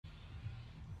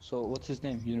So what's his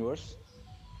name? Universe.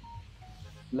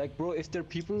 Like, bro, if there are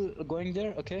people going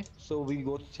there, okay, so we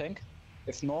go to tank.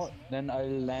 If not, then I'll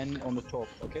land on the top,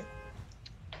 okay?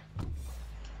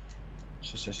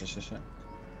 Shit.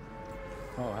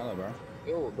 Oh, hello, bro.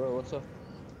 Yo, bro, what's up?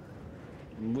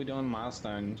 We're doing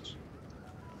milestones.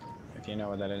 If you know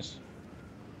what that is.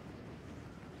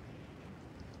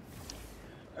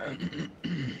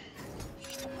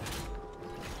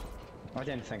 I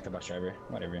didn't think about Trevor.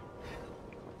 Whatever.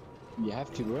 You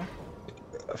have to, bro.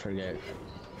 I forget.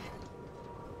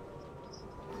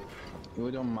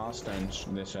 We're doing milestones.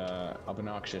 This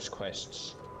obnoxious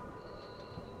quests.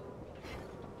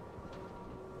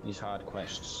 These hard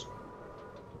quests.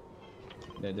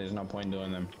 There's no point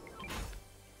doing them.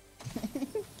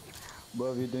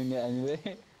 Bro, we're doing it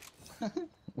anyway.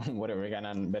 Whatever, we got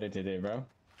nothing better to do, bro.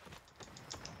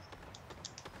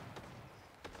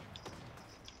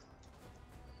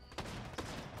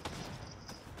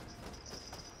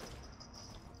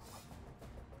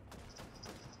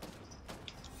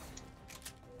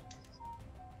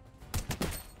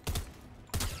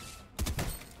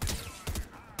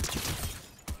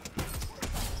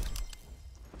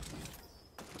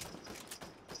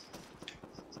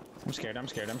 I'm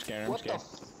scared. What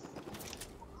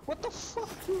the fuck?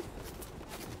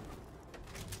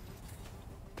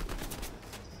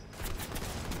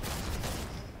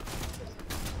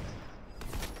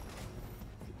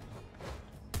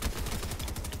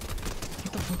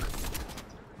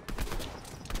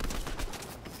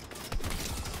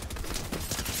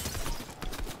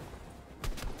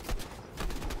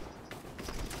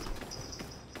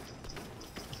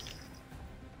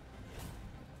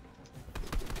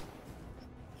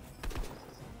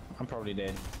 I'm probably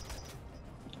dead.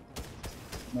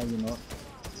 No, you're not.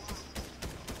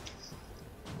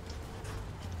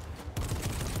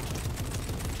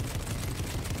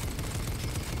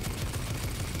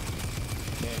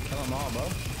 Yeah, kill them all, bro.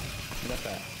 You got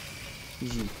that.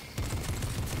 Easy.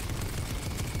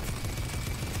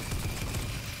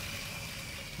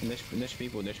 There's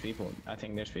people. I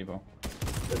think there's people.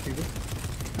 There people?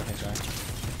 I think so.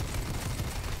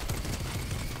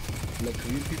 Like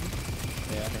real people?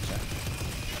 Yeah, I think so.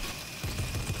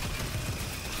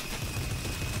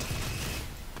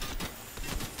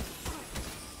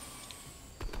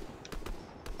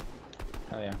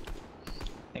 Hell yeah.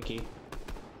 Thank you.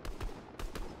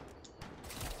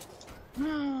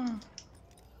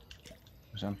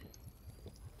 Some.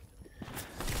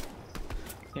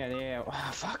 Yeah.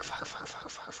 Oh, fuck.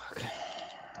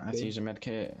 Let's use a med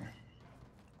kit.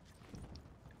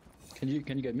 Can you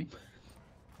get me?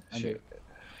 Shit.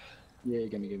 Yeah,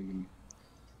 get me.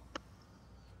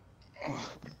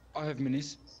 Oh, I have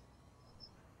minis.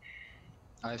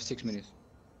 I have 6 minis.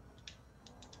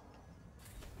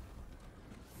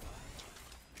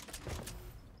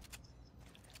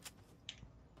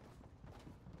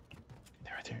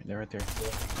 They're right there.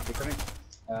 They're coming.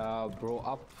 Bro,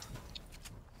 up.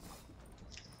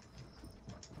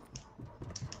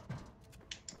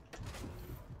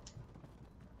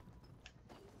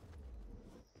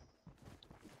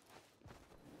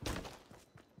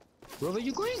 Bro, where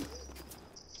you going?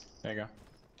 There you go.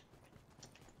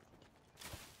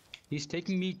 He's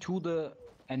taking me to the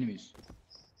enemies.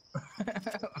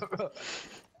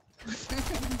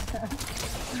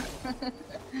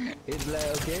 He's like,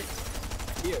 okay,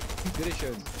 here, very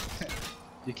sure.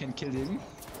 You can kill him.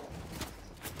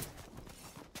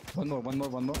 One more. Main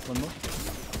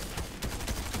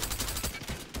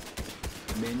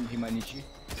Himanichi.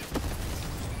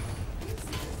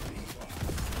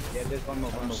 Yeah, there's one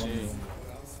more.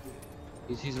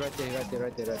 He's right there.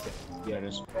 Yeah, it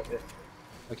is. Right there.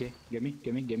 Okay, get me.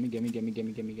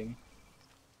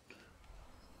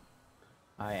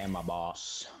 I am a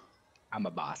boss. I'm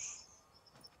a boss.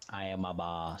 I am a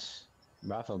boss.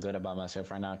 Bro, I feel good about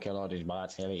myself right now. Kill all these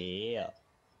bots. Hell yeah.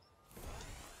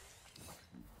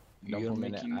 Don't You're put me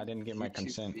in it. making I didn't get my YouTube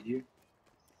consent. video?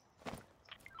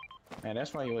 Man,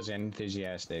 that's why he was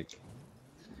enthusiastic.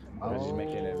 Because he's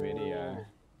making a video.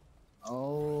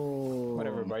 Oh.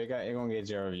 Whatever, bro. You're gonna get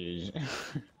 0 views.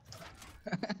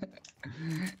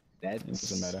 That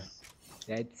doesn't matter.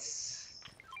 That's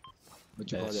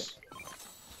what you call it?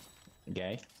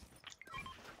 Gay.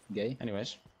 Gay?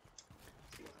 Anyways.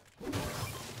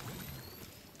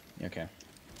 Okay.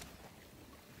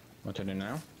 What to do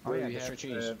now? Oh yeah, destroy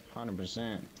cheese.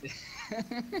 100%.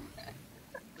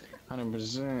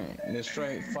 100%.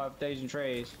 Destroy 5,000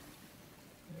 trays.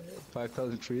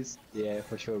 5,000 trees? Yeah,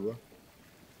 for sure, bro.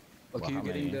 Okay, Well,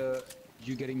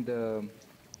 you getting the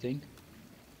thing?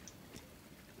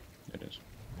 It is.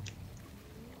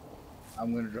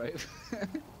 I'm gonna drive.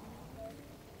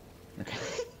 Okay.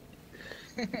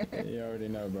 You already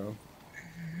know, bro.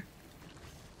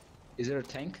 Is there a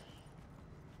tank?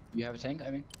 You have a tank,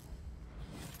 I mean?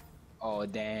 Oh,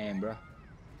 damn, bro.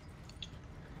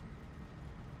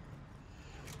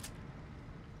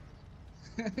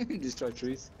 Destroy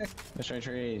trees. Destroy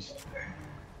trees.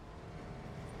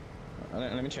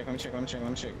 Let me check. Okay.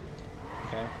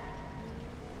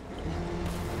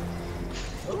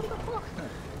 Oh, what the fuck?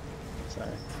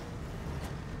 Sorry.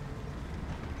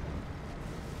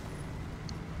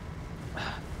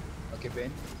 Okay,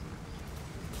 Ben.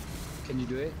 Can you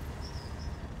do it?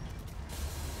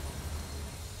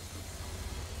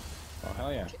 Oh,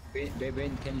 hell yeah.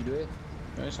 Ben, can you do it?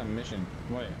 There's a mission.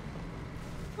 Wait.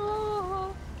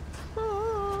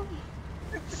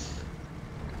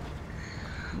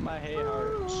 My head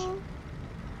hurts.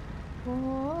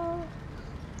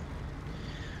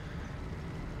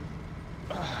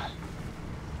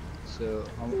 So,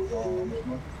 how much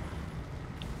more?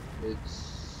 It's...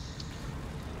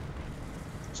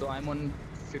 So I'm on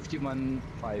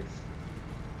 51.5.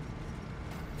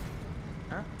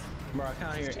 Huh? Bro, I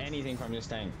can't hear anything from this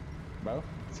tank. Bro?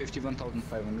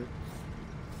 51,500.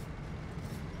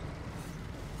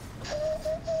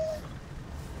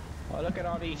 Oh, look at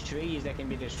all these trees that can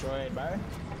be destroyed, bro.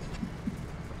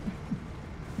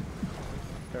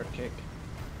 Third kick.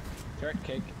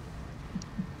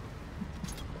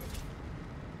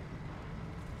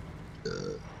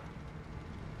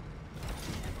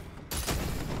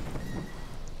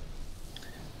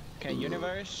 Okay,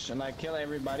 universe, and like kill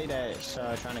everybody that's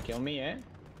trying to kill me, yeah?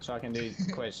 So I can do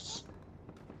quests.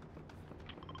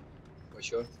 For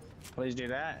sure. Please do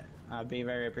that. I'd be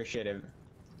very appreciative.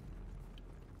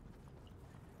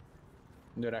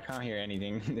 Dude, I can't hear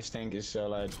anything. This tank is so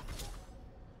loud.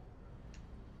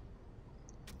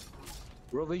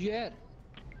 Bro, where you at?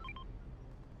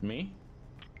 Me?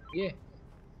 Yeah.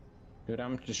 Dude,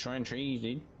 I'm destroying trees,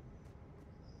 dude.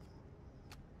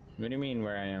 What do you mean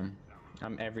where I am?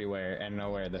 I'm everywhere and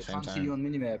nowhere at the same I can't see you time.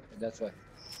 on minimap, that's why.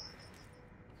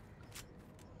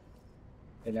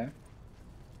 Hello?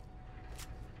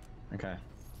 Okay.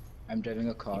 I'm driving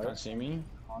a car. You can't see me?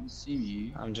 Can't see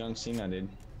me. I'm John Cena, dude.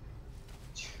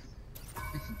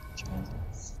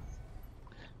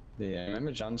 Yeah,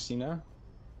 remember John Cena?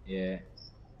 Yeah.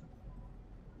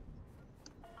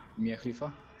 Mia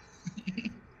Khalifa?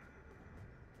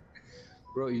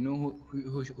 Bro, you know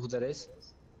who that is?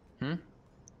 Hmm?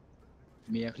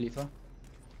 Mia Khalifa?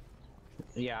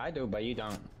 Yeah, I do, but you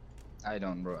don't. I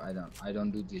don't, bro. I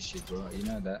don't do this shit, bro. You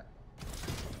know that.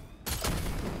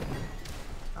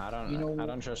 I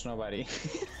don't trust nobody.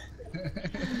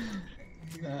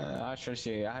 I trust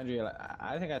you. I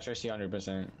think I trust you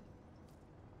 100%.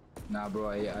 Nah,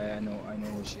 bro. I know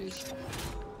who she is.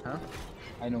 Huh?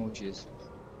 I know who she is.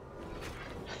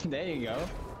 There you go.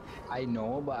 I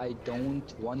know, but I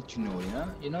don't want to know.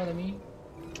 You know what I mean?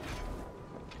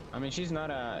 I mean, she's not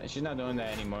doing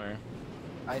that anymore.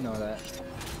 I know that.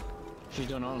 She's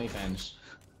doing OnlyFans.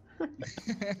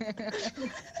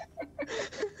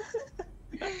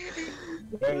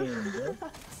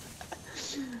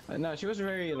 No, she was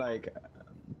very like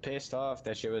pissed off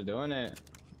that she was doing it.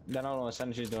 Then all of a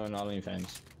sudden she's doing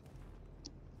OnlyFans.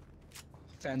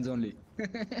 Fans only.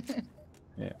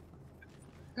 Yeah.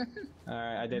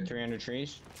 Alright, I did 300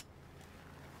 trees.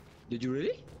 Did you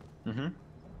really? Mm-hmm.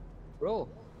 Bro,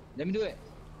 let me do it.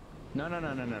 No. Let me...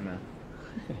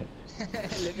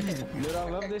 Dude, I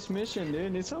love this mission,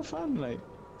 dude. It's so fun. Like,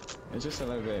 it's just a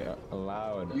little bit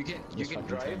loud. You can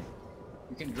drive.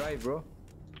 You can drive, bro.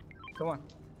 Come on.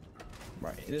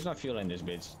 Right. There's no fuel in this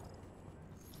bitch.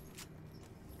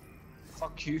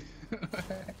 Fuck you.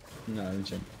 No, I'm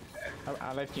joking.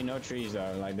 I left you no trees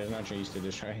though. Like, there's no trees to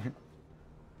destroy.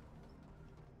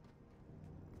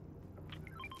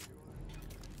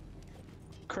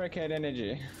 Crackhead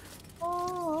energy.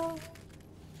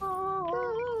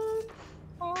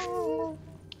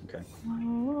 Okay.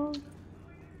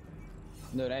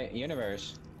 Dude, hey,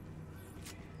 universe.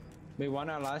 We won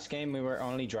our last game, we were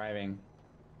only driving.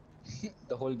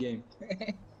 The whole game.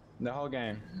 The whole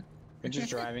game. We're just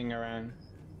driving around.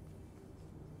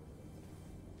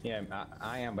 Yeah,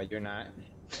 I am, but you're not.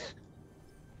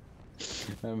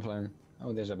 I'm playing.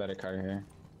 Oh, there's a better car here.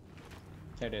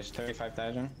 There it is,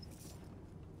 35,000.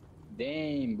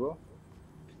 Damn, bro.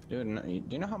 Dude, do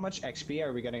you know how much XP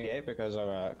are we gonna get because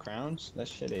of crowns? That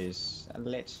shit is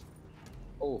lit.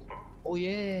 Oh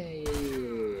yeah.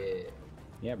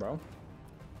 Yeah, bro.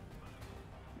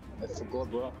 I forgot,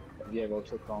 bro. We have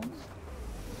also crowns.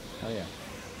 Oh yeah.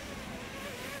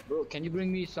 Bro, can you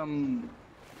bring me some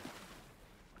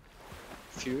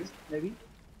fuel, maybe?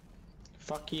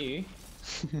 Fuck you.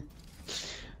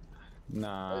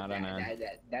 Nah, I don't know.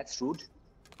 That's rude.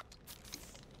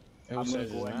 Who I'm gonna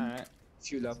says go it's and not?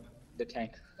 fuel up the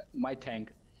tank. My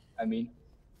tank, I mean.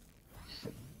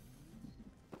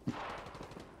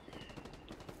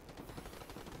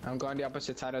 I'm going the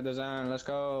opposite side of the zone. Let's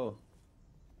go.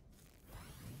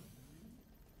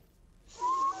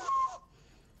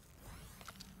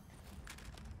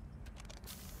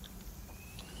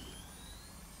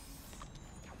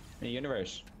 The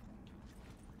universe.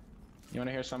 You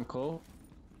wanna hear something cool?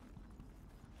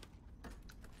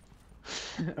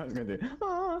 I was gonna do.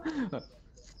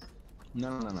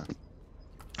 No.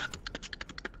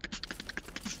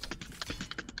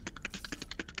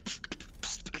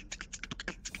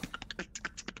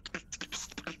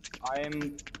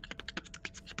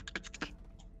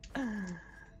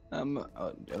 I'm.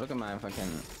 Oh, look at my fucking.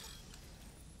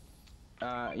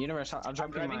 Universe. I'll drop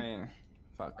you driving. my.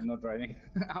 Fuck. I'm not driving.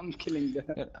 I'm killing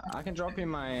the. I can drop you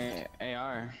my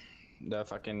AR, the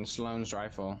fucking Sloan's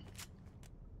rifle.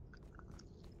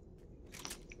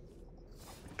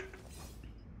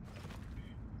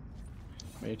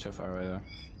 You're too far away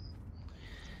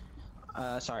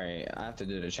though. Sorry, I have to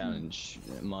do the challenge.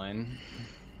 Mine.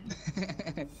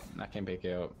 I can't pick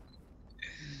you up.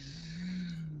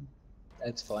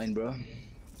 That's fine, bro.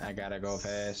 I gotta go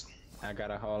fast. I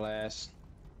gotta haul ass.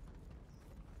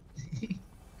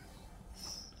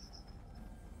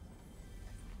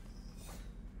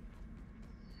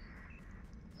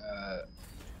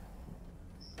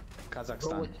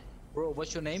 Kazakhstan. Bro,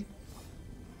 what's your name?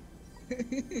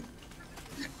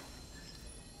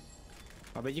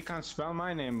 I bet you can't spell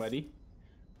my name, buddy.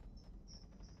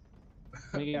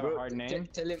 You have a hard name.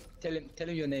 Tell him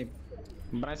your name.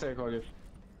 But I say call you.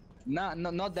 Nah, no,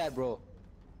 not that, bro.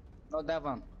 Not that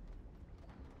one.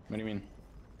 What do you mean?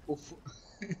 Oof.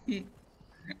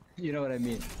 You know what I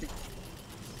mean.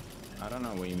 I don't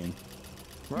know what you mean.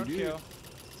 You do. Roadkill.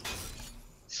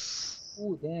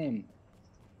 Oh damn.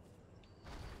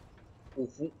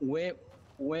 Oof, where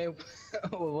what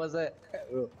was that?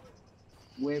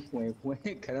 Where, I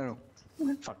don't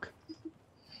know. Fuck.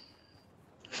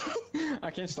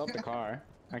 I can't stop the car.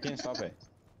 I can't stop it.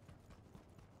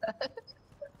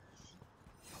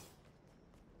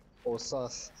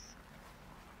 Osas.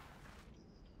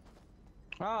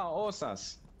 Oh,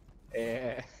 Osas.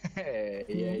 Yeah.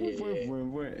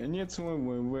 Нет,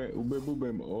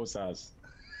 Osas.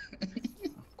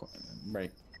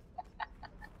 Break.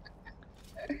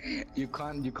 You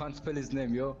can't spell his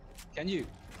name, yo. Can you?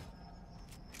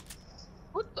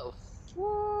 What the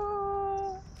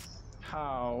fuck?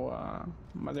 How,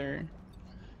 Mother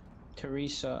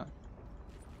Teresa.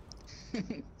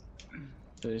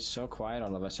 It's so quiet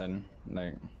all of a sudden.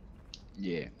 Like,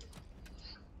 Yeah.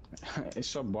 it's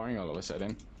so boring all of a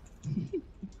sudden.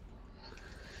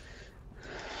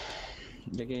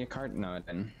 You get a card? No,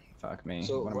 then. Fuck me.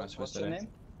 So what am I supposed what's to your do? name?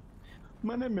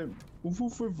 My name is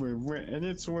and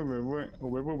it's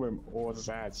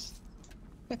Osas.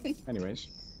 Anyways.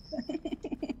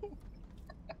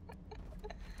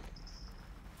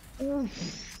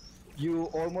 You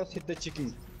almost hit the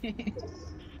chicken.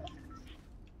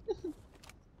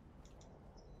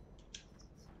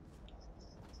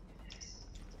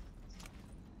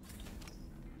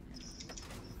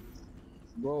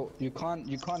 Bro, you can't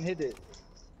hit it.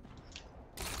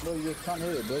 Bro, you can't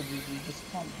hit it, bro. You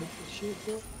just can't hit the shit,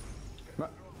 bro.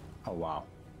 What? Oh wow.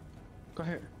 Go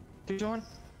ahead. Did you want?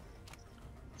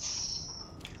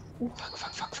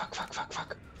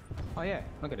 Fuck. Oh yeah,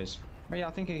 look at this. Oh,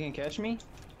 y'all think you can catch me?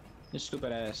 You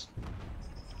stupid ass.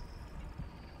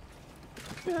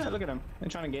 Yeah, look at him. They're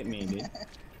trying to get me, dude.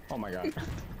 Oh my god.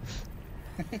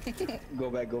 Go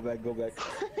back.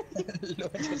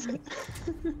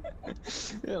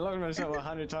 Yeah, I locked myself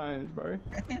 100 times, bro.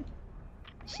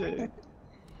 Shit.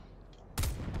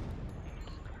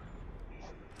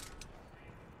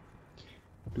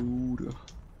 Dude.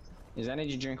 Is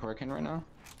energy drink working right now?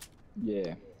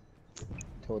 Yeah.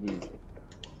 Totally.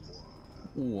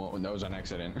 Whoa, that was an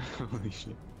accident. Holy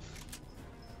shit.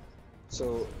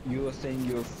 So, you were saying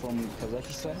you're from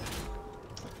Kazakhstan?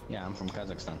 Yeah, I'm from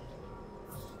Kazakhstan.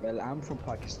 Well, I'm from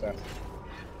Pakistan.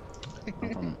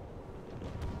 I'm from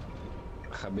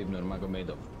Habib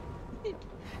Nurmagomedov.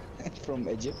 From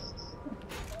Egypt.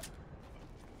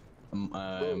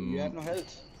 Bro, you have no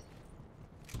health.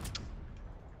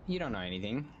 You don't know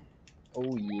anything.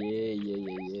 Oh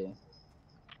yeah.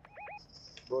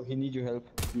 Bro, he needs your help.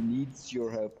 He needs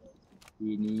your help.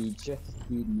 He needs you.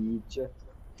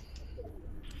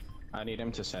 I need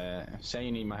him to say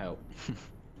you need my help.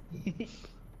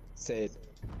 Say it.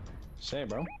 Say it,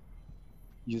 bro.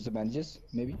 Use the bandages,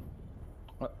 maybe?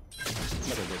 What?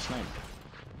 Look at this snipe.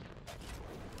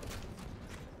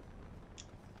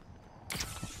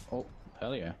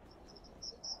 Hell yeah.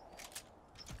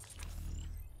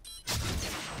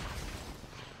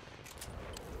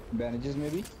 Bandages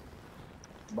maybe?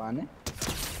 Bane?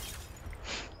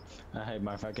 I hate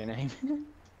my fucking name.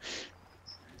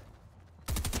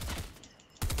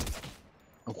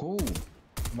 Oh,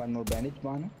 one more bandage,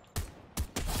 Bane.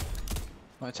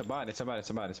 Oh, it's a bot, it's a bot, it's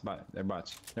a bot, it's a bot. They're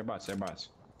bots. They're bots, they're bots.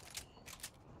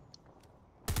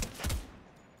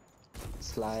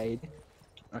 Slide.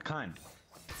 I can't.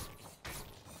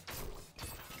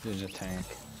 There's a tank.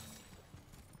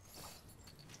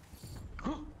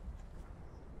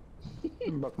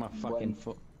 Broke my fucking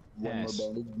foot. One more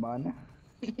bandage, Bane.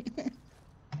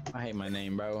 I hate my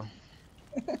name, bro.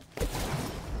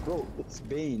 Bro, it's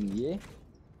Bane, yeah?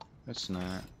 It's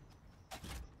not.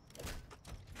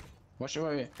 What should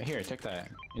I... Here, take that.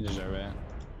 You deserve it.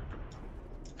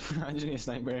 I just need a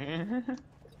sniper.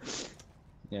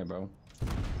 Yeah, bro.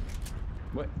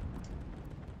 What?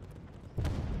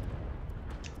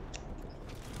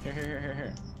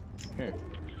 Here. Here.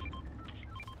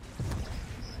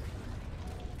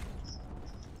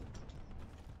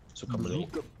 So come on.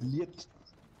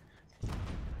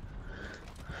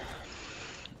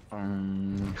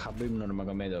 Habib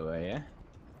Nurmagomedov, yeah?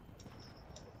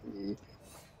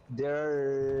 There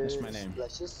are That's my name.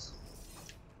 splashes.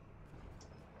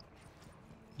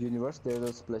 Universe, there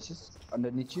are splashes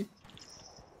underneath you.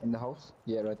 In the house.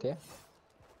 Yeah, right there.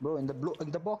 Bro, in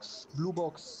the box. Blue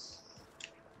box.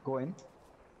 Go in.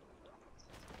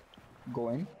 Go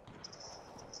in.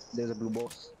 There's a blue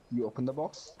box. You open the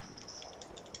box.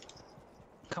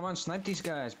 Come on, snipe these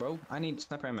guys, bro. I need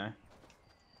sniper ammo.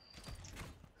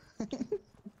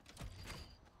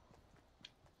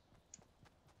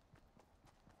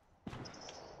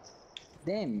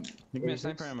 Damn. Give me a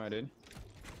sniper ammo, dude.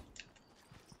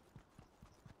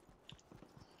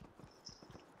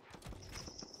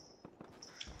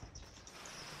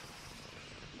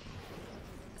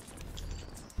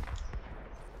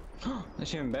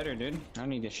 That's even better, dude. I don't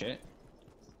need this shit.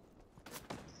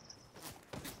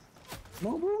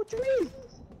 No, bro, what you mean?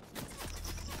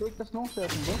 Take the snow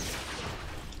certain, bro.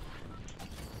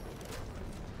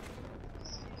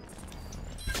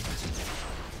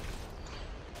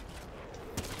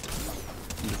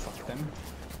 You fuck them.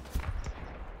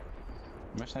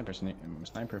 My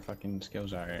sniper fucking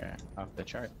skills are off the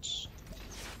charts.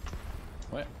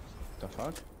 What the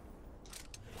fuck?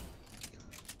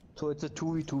 So it's a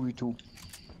 2v2v2.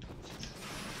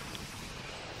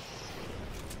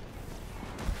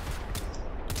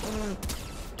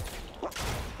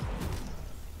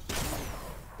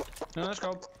 No, let's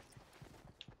go. Dude,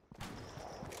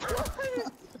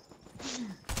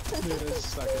 I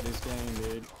suck at this game,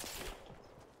 dude.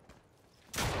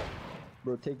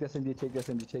 Bro, take the SMG, take the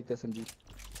SMG, take the SMG.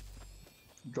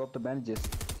 Drop the bandages,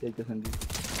 take the SMG.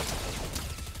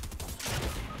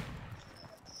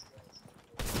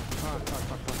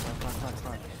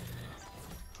 Fuck.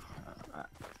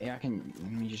 Yeah, I can.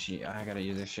 Let me just. I gotta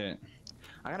use this shit.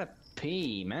 I gotta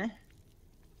pee, man.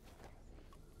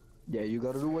 Yeah, you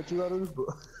gotta do what you gotta do, bro.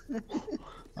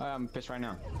 I'm pissed right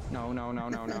now. No.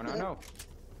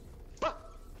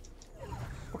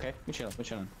 Okay, we're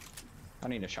chilling. I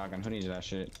need a shotgun. Who needs that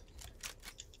shit?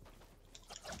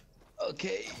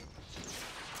 Okay.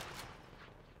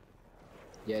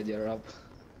 Yeah, they're up.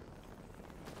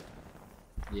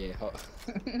 Yeah,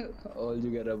 all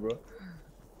together, bro.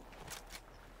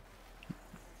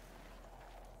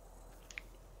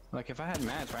 Like, if I had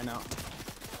mats right now.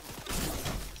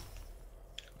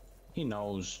 He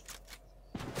knows.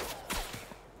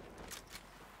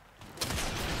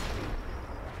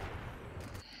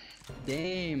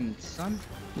 Damn, son.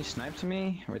 He sniped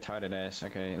me? Retarded ass.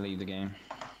 Okay, leave the game.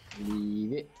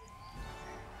 Leave it.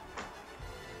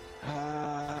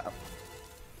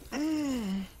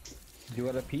 You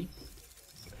gotta pee?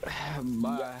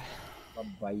 Bye.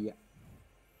 Bye-bye.